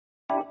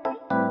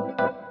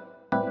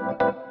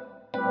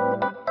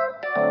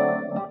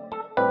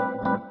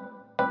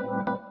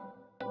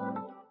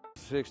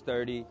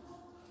6:30,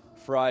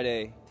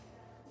 Friday.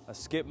 I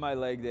skipped my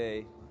leg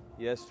day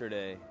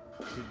yesterday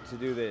to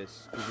do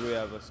this because we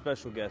have a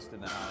special guest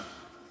in the house.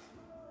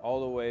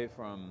 All the way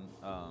from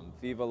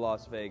Viva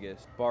Las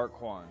Vegas, Bart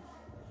Kwan.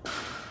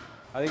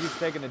 I think he's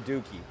taking a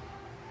dookie.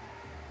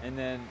 And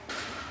then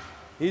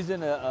he's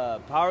in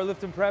a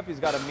powerlifting prep. He's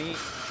got a meet.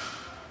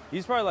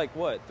 He's probably like,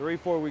 what,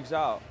 3-4 weeks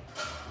out.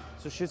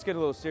 So shit's getting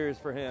a little serious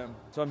for him.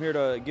 So I'm here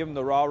to give him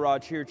the rah-rah,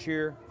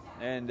 cheer,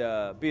 and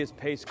be his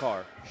pace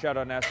car. Shout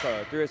out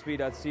NASCAR,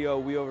 3sb.co,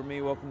 we over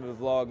me. Welcome to the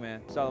vlog,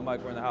 man. Silent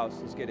Mike, we're in the house.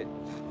 Let's get it.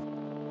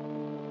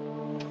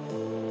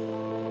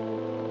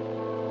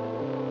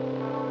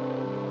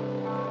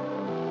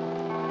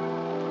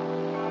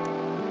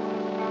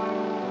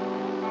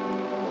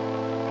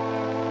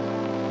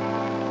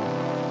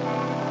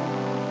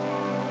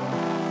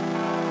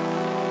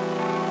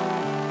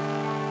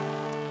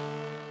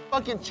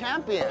 Fucking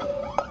champion.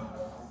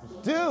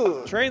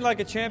 Dude. Train like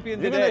a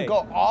champion You're today. You're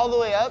gonna go all the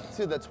way up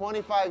to the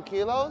 25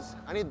 kilos?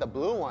 I need the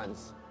blue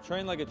ones.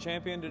 Train like a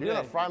champion today. You're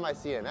gonna fry my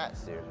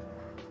CNS, dude.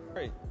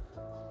 Great.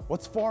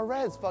 What's 4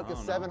 reds? Fucking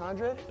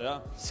 700? Yeah,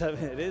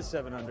 it is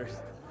 700.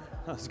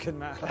 That's good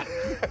math.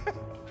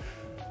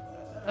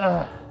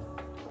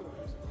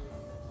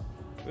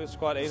 We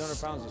squat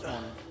 800 pounds this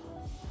morning.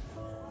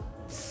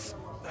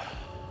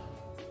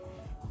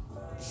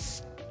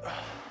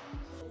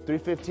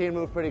 315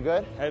 moved pretty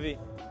good. Heavy.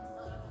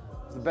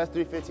 It's the best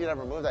 315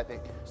 ever moved, I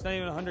think. It's not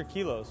even 100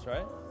 kilos,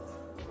 right?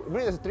 I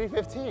mean, it's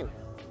 315.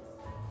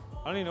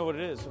 I don't even know what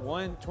it is.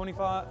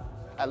 125?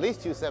 At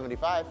least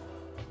 275.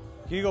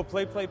 Can you go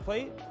plate?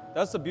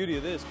 That's the beauty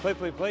of this.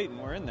 Plate,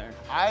 and we're in there.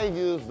 I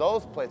use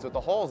those plates with the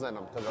holes in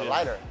them because they're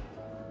lighter.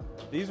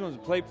 These ones,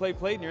 plate,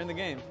 and you're in the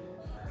game.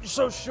 You're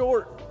so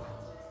short.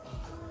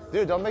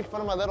 Dude, don't make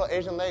fun of my little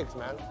Asian legs,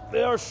 man.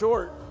 They are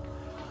short.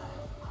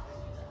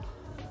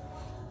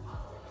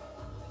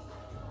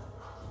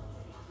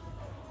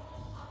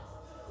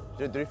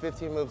 Dude,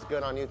 315 moves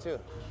good on you too.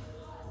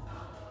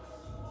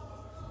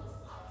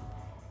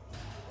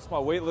 It's my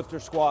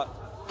weightlifter squat.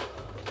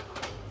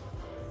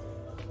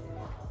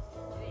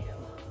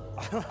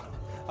 I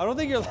don't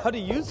think you're allowed to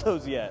use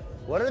those yet.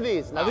 What are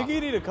these now? I think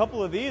you need a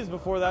couple of these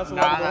before that's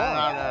allowed to go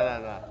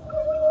on. No.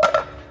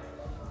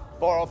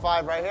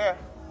 405 right here.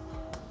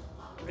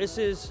 This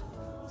is...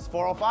 It's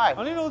 405. I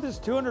don't even know if this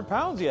is 200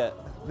 pounds yet.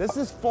 This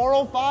is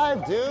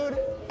 405, dude.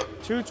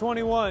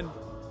 221.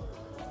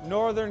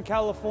 Northern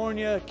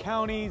California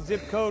County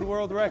zip code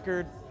world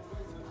record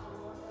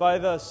by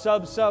the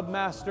sub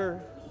master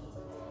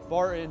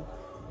Barton.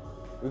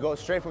 We go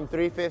straight from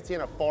 315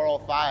 to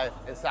 405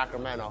 in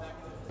Sacramento.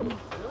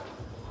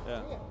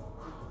 Yeah.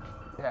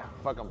 Yeah,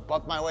 fucking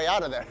bumped my way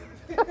out of there.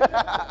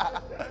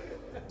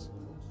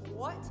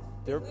 What?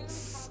 I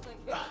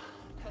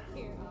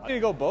need to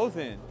go both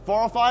in.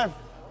 405.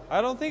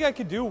 I don't think I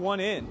could do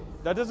one in.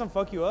 That doesn't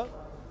fuck you up?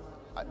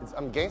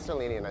 I'm gangster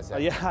leaning, I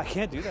said. Yeah, I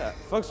can't do that.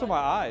 Fucks with my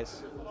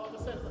eyes.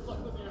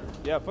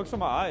 Yeah, fucks with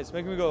my eyes.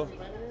 Making me go.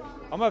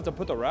 I'm gonna have to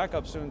put the rack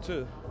up soon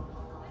too.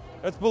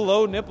 That's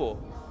below nipple.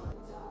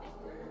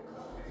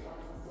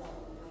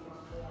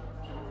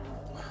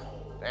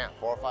 Damn,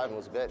 405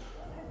 was good.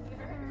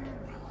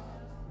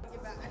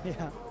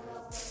 Yeah.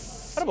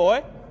 Atta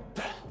boy.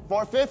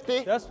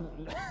 450. That's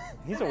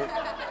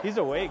he's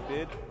awake,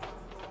 dude.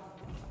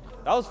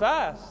 That was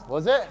fast.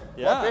 Was it?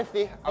 Yeah.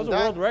 450. That was a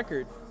world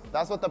record.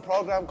 That's what the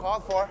program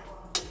called for.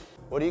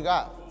 What do you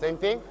got? Same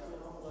thing?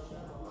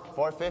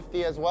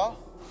 450 as well?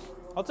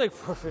 I'll take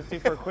 450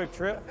 for a quick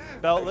trip.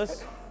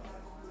 Beltless.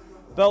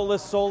 Beltless,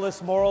 soulless,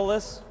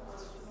 moralless.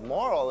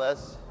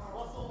 Moralless?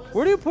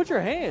 Where do you put your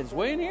hands?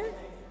 Way in here?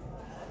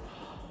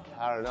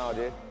 I don't know,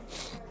 dude.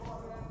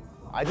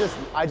 I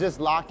just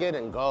lock it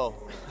and go.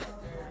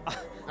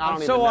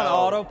 I'm so on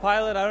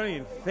autopilot, I don't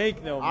even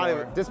think no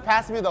more. Just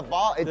pass me the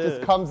ball, it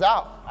just comes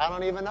out. I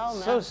don't even know,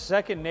 man. So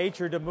second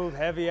nature to move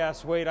heavy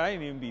ass weight, I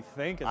didn't even be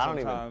thinking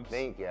sometimes. I don't even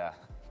think, yeah.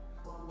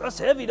 That's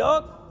heavy,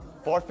 dog.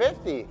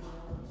 450.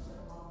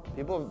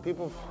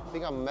 People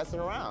think I'm messing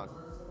around.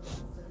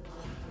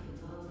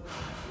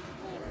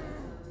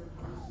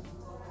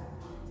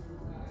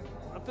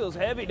 That feels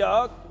heavy,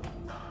 dog.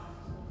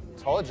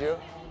 Told you.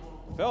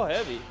 Felt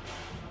heavy.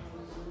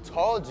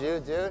 Told you,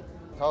 dude.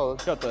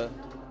 Told. Got the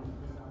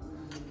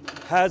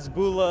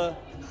Hasbulla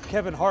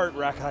Kevin Hart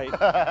rack height.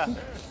 I'm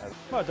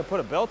about to put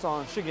a belt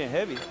on. Shit getting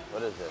heavy.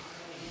 What is it?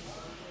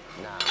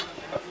 Nah.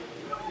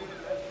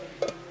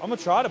 I'm gonna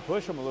try to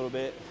push him a little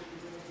bit.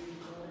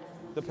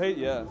 The pace,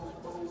 yeah.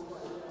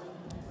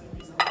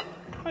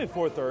 Maybe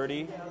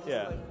 430,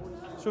 yeah.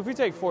 So if we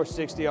take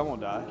 460, I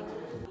won't die.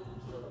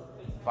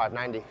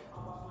 590.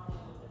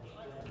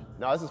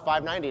 No, this is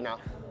 590 now.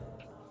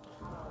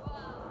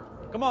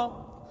 Come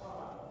on.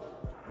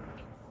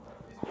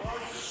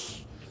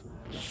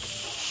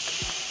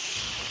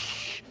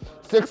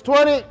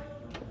 $620.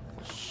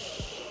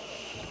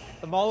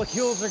 The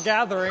molecules are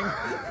gathering.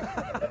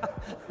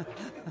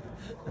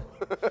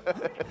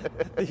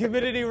 The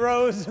humidity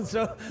rose, and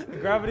so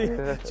gravity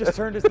just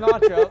turned its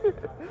notch up.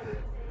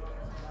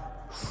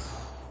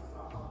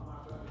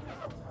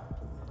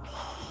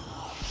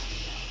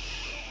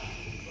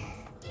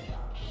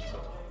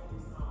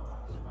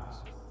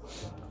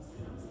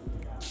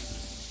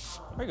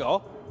 There you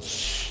go.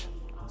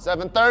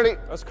 730.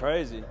 That's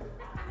crazy.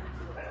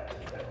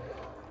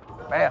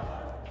 Bam.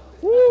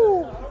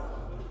 Woo.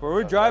 Where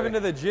we're driving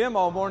to the gym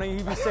all morning,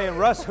 you'd be saying,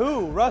 Russ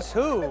who? Russ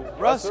who?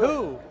 Russ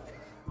who?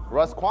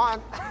 Russ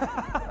Kwan.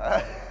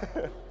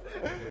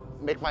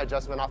 Make my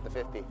adjustment off the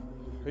 50.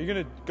 Are you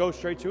gonna go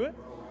straight to it?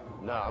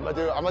 No, I'm gonna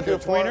do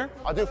tweener?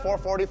 I'll do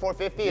 440,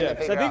 450, and then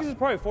because I think this is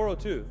probably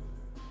 402.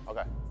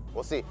 Okay,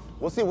 we'll see.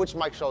 We'll see which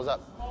Mike shows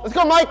up. Let's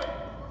go, Mike.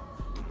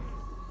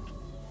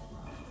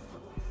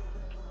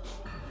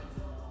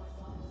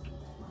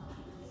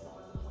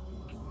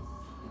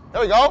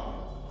 There we go.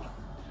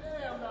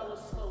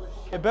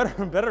 It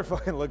better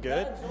fucking look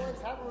good.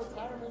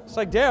 It's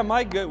like, damn,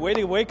 Mike, good way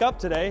to wake up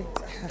today.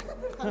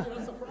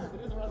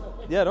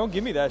 Yeah, don't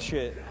give me that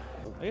shit.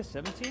 I guess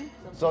 17?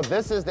 So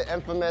this is the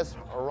infamous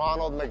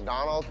Ronald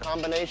McDonald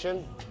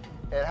combination.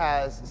 It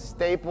has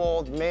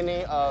stapled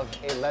many of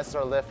a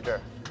lesser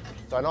lifter.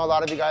 So I know a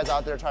lot of you guys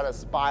out there try to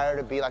aspire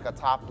to be like a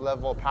top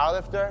level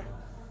powerlifter.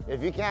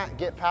 If you can't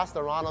get past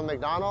the Ronald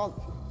McDonald,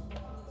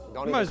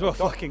 you might as well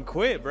fucking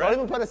quit, bro. Don't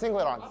even put a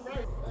singlet on.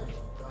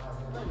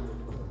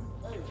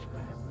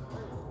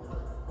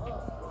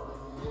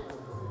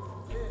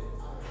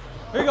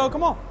 Here you go,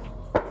 come on.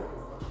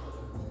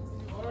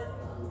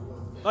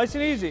 Nice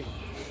and easy.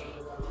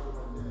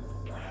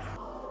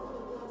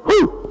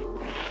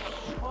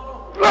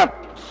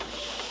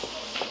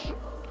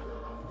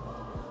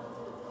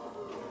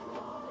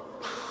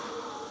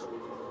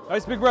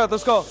 Nice big breath,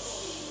 let's go.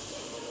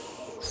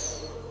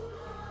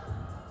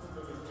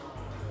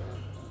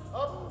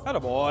 Atta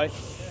boy.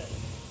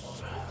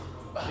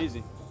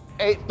 Easy.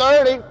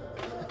 830.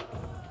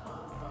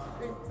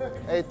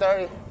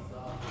 830.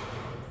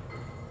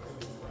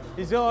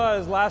 He's doing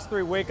his last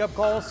 3 wake-up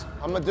calls.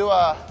 I'm gonna do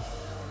a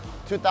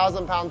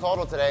 2,000 pound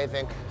total today, I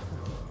think.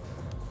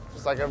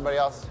 Just like everybody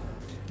else.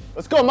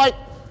 Let's go, Mike.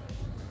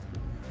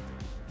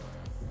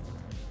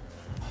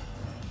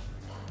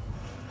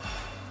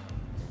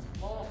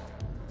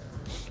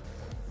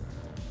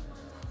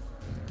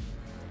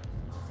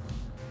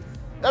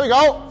 There we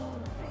go.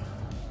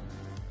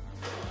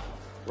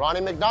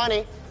 Ronnie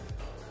McDonnie.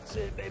 That's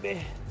it,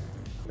 baby.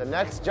 The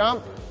next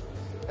jump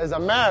is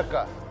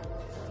America.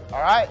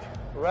 All right?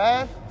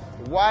 Red,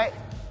 white,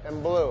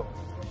 and blue.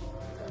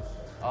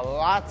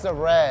 Lots of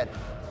red.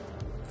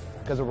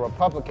 Because we're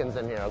Republicans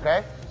in here,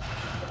 okay?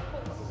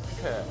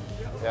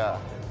 Yeah.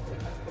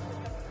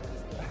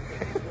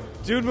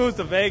 Dude moves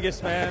to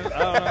Vegas, man.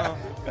 I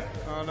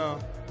don't know.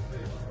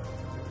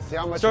 See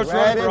how much Starts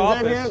red running for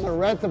is in here? office. The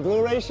red to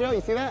blue ratio,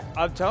 you see that?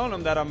 I'm telling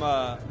him that I'm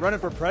running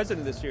for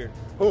president this year.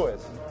 Who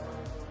is?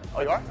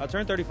 Oh, you are? I'll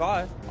turn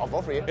 35. I'll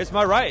vote for you. It's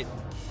my right.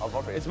 I'll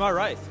vote for you. It's my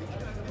right.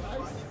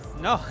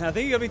 No, I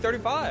think you gotta be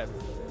 35.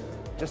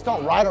 Just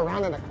don't ride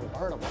around in a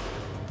convertible.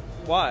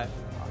 Why?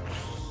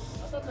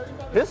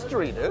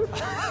 History, dude.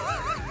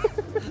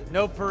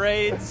 No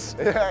parades.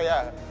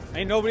 Yeah.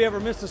 Ain't nobody ever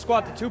missed a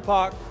squat to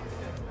Tupac.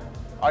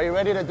 Are you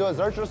ready to do a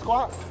Zercher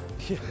squat?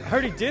 I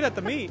already did at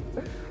the meet.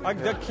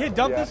 The kid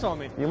dumped this on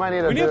me. You might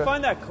need to We need to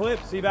find that clip,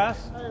 Seabass,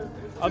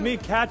 of me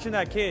catching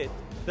that kid,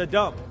 the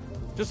dump.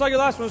 Just like your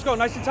last one. Let's go,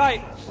 nice and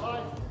tight.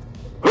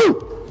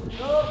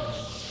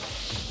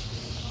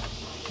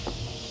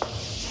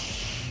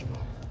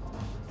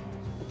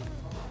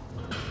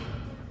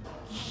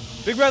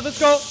 Big breath, let's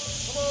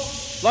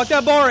go. Lock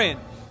that bar in.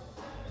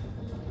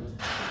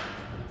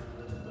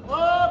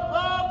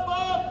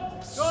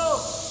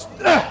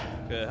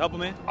 Good, help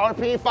him in.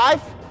 RP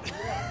 5?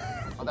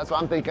 Oh, that's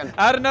what I'm thinking.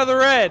 Add another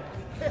red.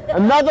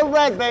 Another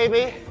red,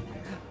 baby.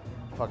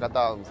 Fuck, I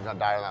thought I was gonna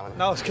die on that one.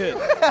 No, it's good.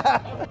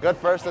 Good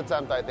first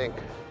attempt, I think.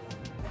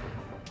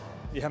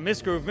 Yeah,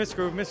 misgroove.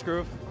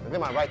 I think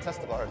my right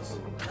testicle hurts.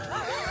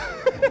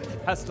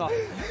 That's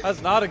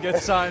not a good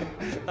sign.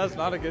 That's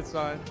not a good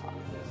sign.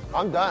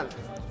 I'm done.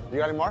 You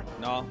got any more?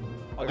 No, I'll do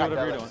I got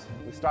whatever you're deadlifts.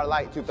 doing. We start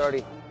light,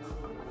 230.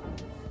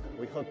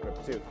 We hook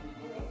grip too.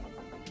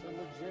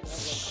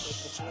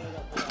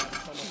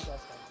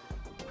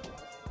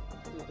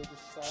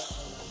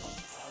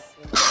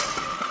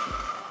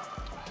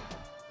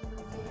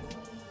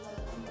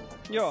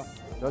 Yo.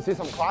 You want to see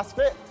some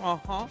CrossFit?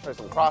 Uh-huh. There's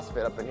some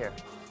CrossFit up in here.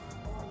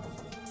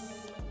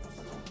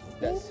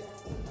 Yes.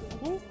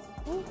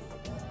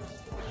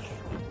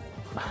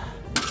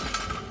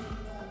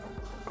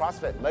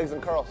 CrossFit, legs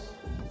and curls.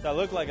 That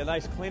looked like a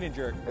nice clean and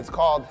jerk. It's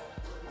called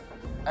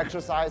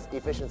exercise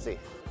efficiency.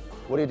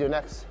 What do you do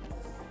next?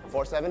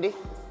 470?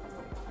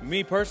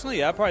 Me personally,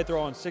 yeah, I'd probably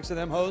throw on 6 of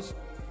them hoes.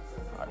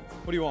 All right.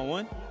 What do you want,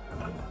 1?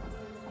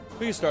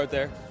 We can start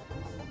there.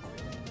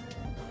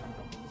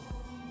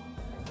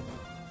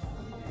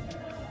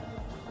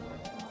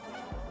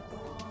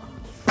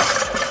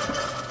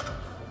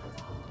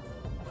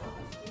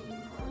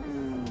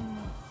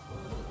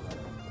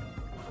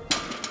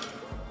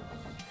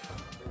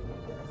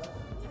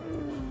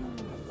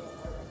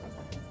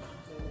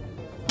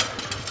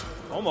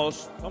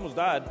 Almost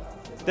died.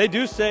 They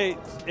do say,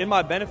 in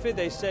my benefit,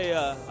 they say,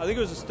 I think it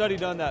was a study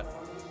done that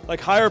like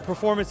higher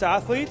performance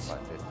athletes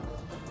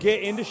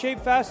get into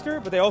shape faster,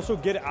 but they also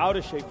get out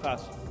of shape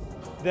faster.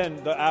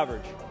 than the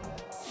average.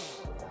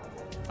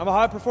 I'm a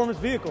high performance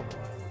vehicle.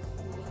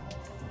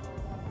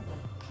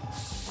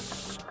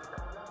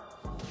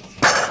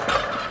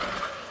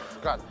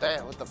 God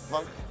damn, what the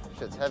fuck?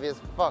 Shit's heavy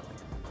as fuck.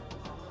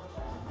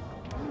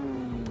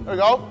 There we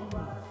go.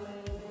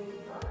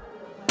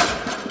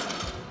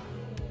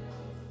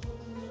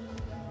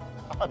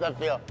 How'd that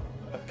feel?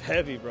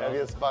 Heavy, bro. Heavy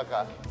as fuck,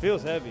 huh?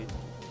 Feels heavy.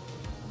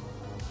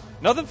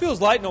 Nothing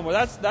feels light no more.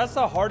 That's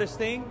the hardest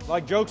thing.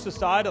 Like, jokes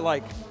aside, of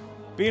like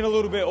being a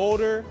little bit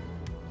older,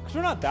 because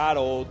we're not that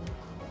old,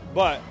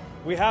 but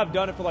we have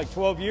done it for like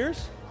 12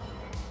 years.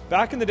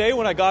 Back in the day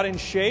when I got in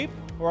shape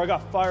or I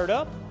got fired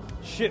up,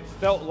 shit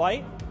felt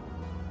light.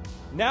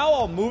 Now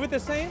I'll move it the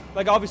same.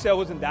 Like, obviously I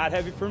wasn't that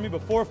heavy for me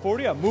before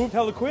 40. I moved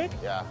hella quick,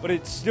 yeah, but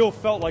it still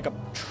felt like a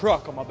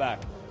truck on my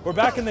back. Where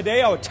back in the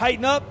day I would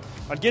tighten up,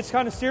 I'd get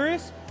kind of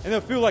serious, and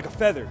it'll feel like a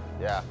feather.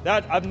 Yeah.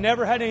 That I've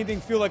never had anything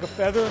feel like a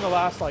feather in the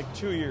last like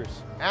 2 years.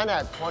 And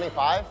at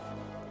 25,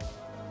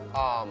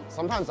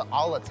 sometimes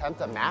I'll attempt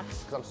a max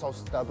because I'm so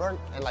stubborn,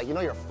 and like, you know,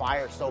 your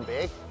fire's so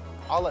big.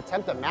 I'll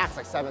attempt a max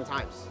like 7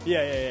 times.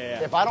 Yeah.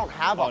 If I don't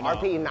have a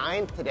RPE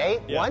 9 today,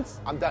 once,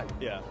 I'm done.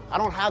 Yeah. I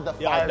don't have the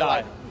Yeah, fire I'll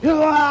die. to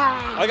like,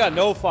 I got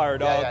no fire,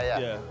 dog.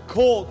 Yeah.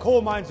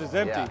 Coal mines is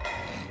empty. Yeah.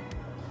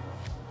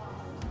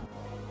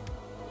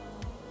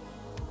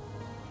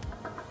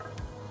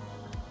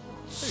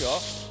 There you go.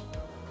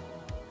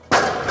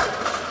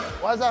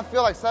 Why does that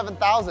feel like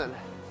 7,000?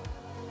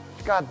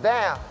 God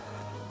damn.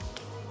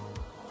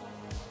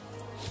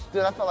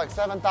 Dude, that felt like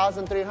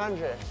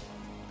 7,300.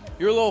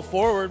 You're a little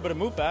forward, but it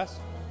moved fast.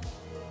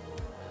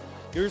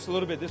 You're just a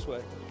little bit this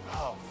way.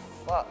 Oh,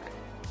 fuck.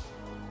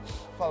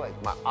 Felt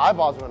like my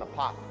eyeballs were gonna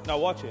pop. Now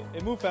watch it.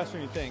 It moved faster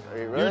than you think. Are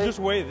you really? You're just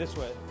way this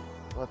way.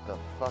 What the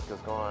fuck is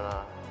going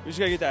on? You just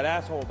gotta get that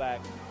asshole back.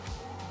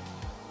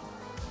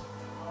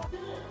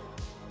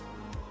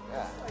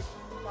 Yeah.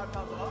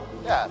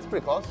 Yeah, it's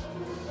pretty close.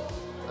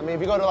 I mean,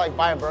 if you go to like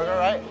buy a burger,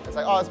 right? It's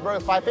like, oh, this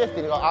burger's $5.50. And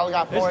you go, I only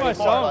got $4.84. It's my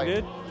song, like,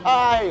 dude.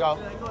 Ah, here you go.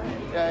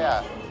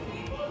 Yeah.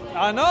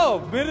 I know.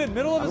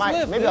 Middle of his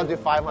lift. Maybe dude. I'll do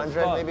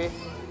 500, maybe.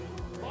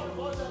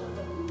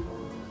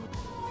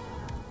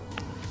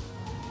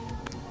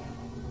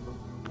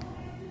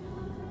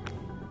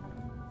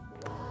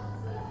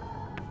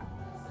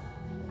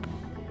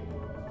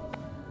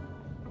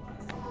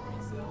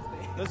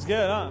 That's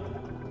good, huh?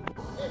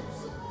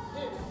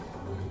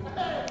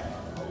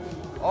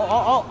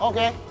 Oh,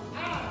 okay.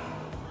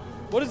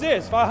 What is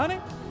this? 500?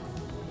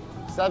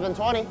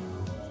 720.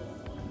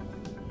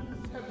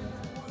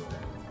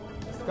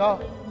 Let's go.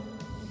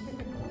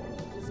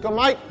 Let's go,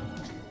 Mike.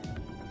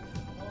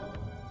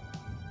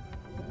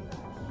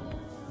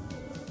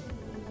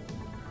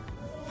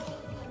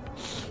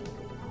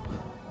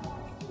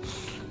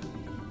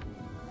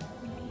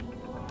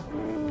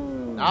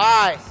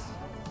 Nice.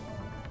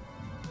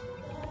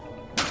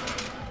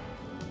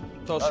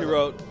 That's all she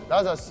wrote.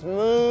 That was a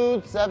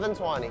smooth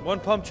 720. One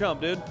pump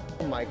chump, dude.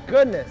 Oh my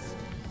goodness.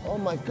 Oh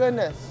my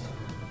goodness.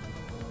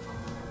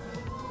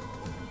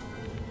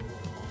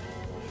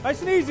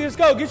 Nice and easy. Let's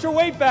go. Get your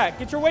weight back.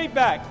 Get your weight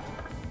back.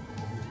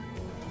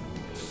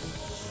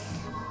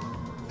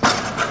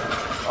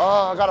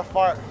 Oh, I got a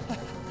fart.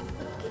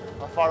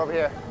 A fart over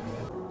here.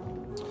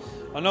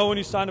 I know when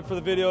you signed up for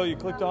the video, you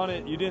clicked on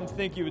it, you didn't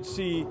think you would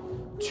see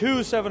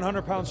 2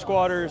 700-pound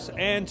squatters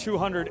and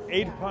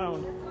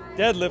 280-pound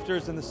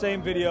deadlifters in the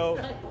same video,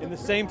 in the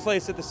same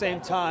place at the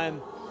same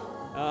time,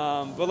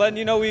 but letting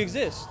you know we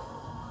exist.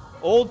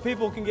 Old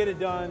people can get it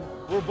done.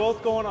 We're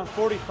both going on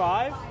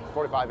 45.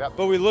 45, yep.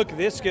 But we look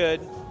this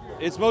good.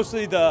 It's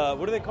mostly the,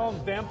 what do they call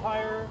them,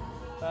 vampire?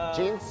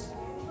 Jeans?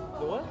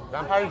 The what?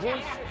 Vampire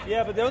jeans?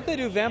 Yeah, but don't they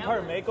do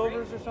vampire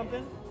makeovers or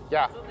something?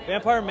 Yeah.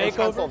 Vampire In makeovers?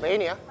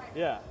 Transylvania.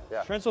 Yeah.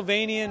 Yeah.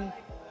 Transylvanian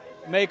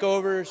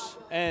makeovers,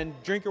 and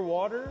drink your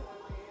water,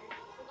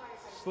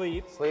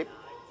 sleep,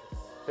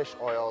 Fish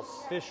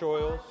oils. fish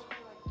oils,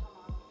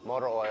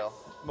 Motor oil.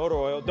 motor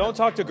oil. Don't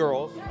talk to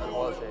girls. And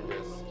oil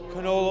changes.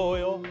 Canola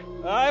oil.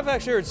 I've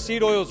actually heard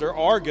seed oils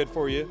are good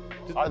for you.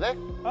 Are they?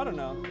 I don't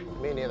know.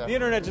 Me neither. The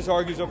internet just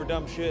argues over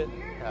dumb shit.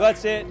 Yeah.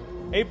 That's it.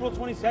 April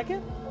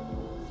 22nd?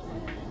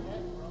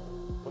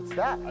 What's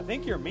that? I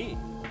think you're me.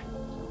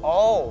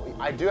 Oh,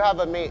 I do have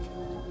a meet.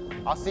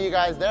 I'll see you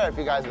guys there if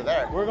you guys are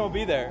there. We're gonna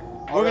be there.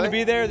 Oh, We're really? gonna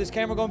be there. This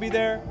camera gonna be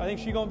there. I think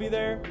she gonna be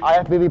there.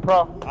 IFBB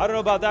Pro. I don't know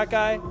about that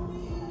guy.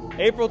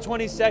 April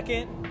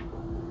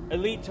 22nd,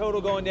 Elite Total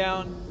going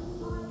down.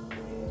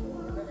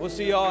 We'll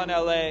see y'all in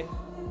LA.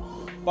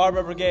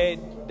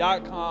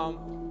 BarberBrigade.com.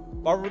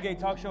 Barber Brigade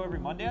talk show every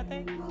Monday, I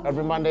think.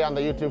 Every Monday on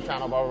the YouTube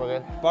channel, Barber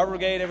Brigade. Barber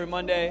Brigade every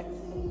Monday.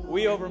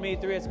 We over me,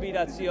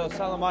 3sb.co.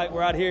 Silent Mike,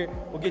 we're out here.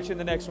 We'll get you in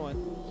the next one.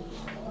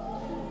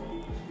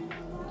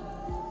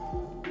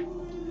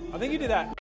 I think you did that.